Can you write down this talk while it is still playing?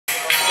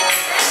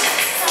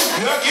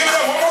Now give it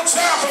up one more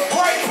time for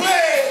Bright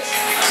Pledge.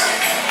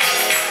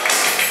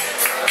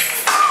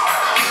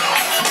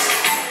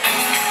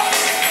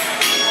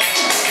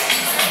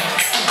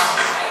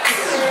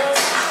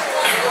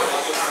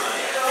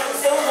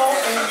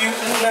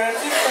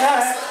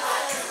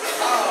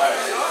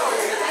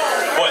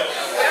 What?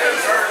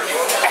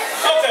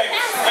 Okay,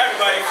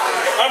 everybody,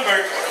 I'm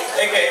Bert,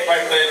 aka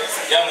Bright Pledge.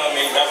 Y'all know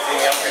me, y'all see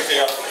me, I'm pretty sure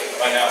y'all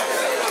by now.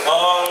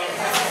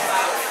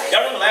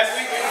 Y'all remember last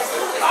week?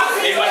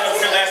 Anybody else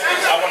here last week?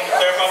 I wanted to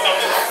clarify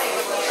something.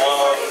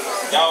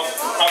 Y'all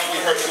probably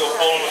heard me do a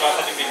poem about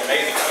something being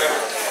amazing or whatever.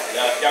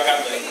 Y'all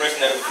got the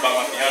impression that it was about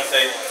my fiance.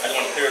 I just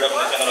want to clear it up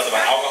and let y'all know it's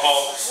about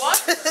alcohol.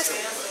 What?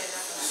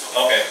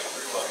 Okay,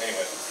 well,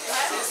 anyway.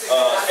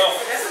 So,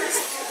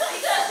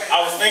 I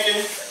was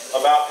thinking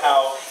about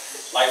how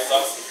life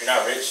sucks if you're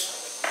not rich,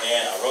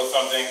 and I wrote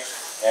something,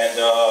 and,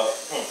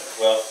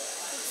 well,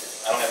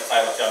 I don't have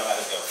time to tell you how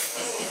to go.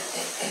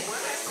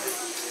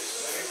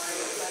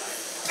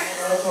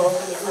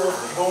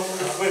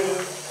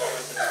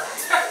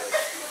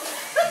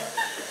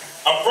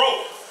 I'm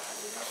broke.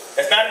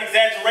 That's not an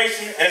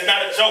exaggeration, and it's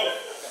not a joke.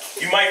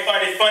 You might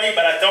find it funny,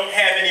 but I don't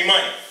have any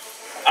money.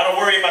 I don't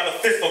worry about the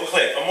fiscal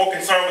clip. I'm more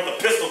concerned with the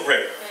pistol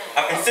grip.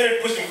 I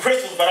considered pushing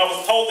crystals, but I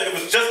was told that it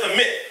was just a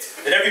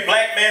myth, that every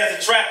black man is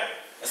a trapper,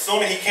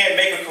 assuming he can't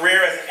make a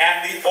career as an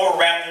athlete or a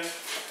rapper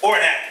or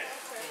an actor.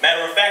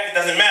 Matter of fact, it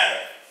doesn't matter.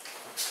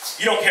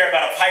 You don't care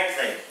about a pipe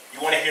dream.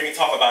 You want to hear me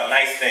talk about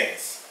nice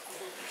things.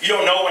 You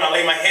don't know when I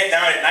lay my head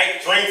down at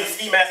night, dreams of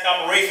ski mask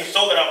operations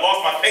show that I've lost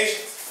my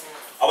patience.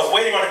 I was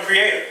waiting on a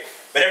creator,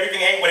 but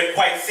everything ain't what it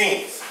quite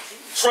seems.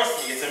 Trust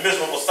me, it's a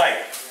miserable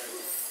sight.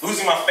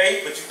 Losing my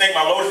faith, but you think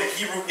my Lord is the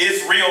Hebrew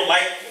Israel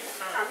light?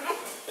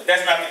 But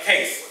that's not the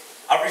case.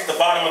 I've reached the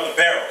bottom of the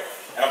barrel,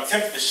 and I'm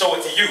tempted to show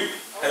it to you,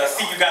 because I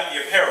see you got the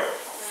apparel.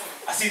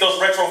 I see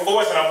those retro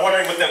 4s, and I'm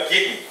wondering what they'll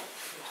get me.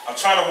 I'm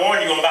trying to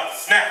warn you I'm about to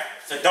snap,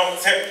 so don't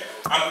tempt me.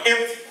 I'm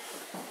empty.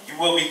 You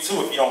will be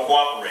too if you don't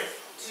cooperate.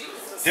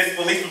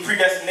 Disbelief in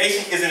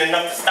predestination isn't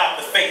enough to stop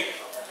the fate.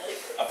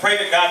 I pray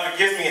that God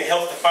forgives me and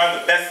helps to find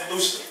the best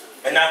solution.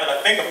 And now that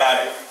I think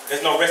about it,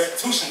 there's no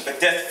restitution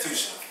but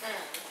destitution.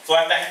 So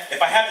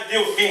if I have to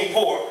deal with being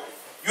poor,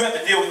 you have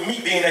to deal with me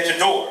being at your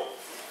door,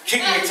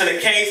 kicking me to the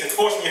caves and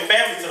forcing your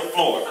family to the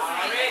floor.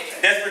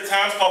 Desperate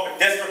times call for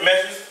desperate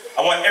measures.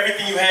 I want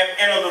everything you have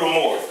and a little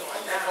more.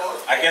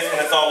 I guess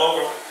when it's all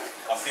over,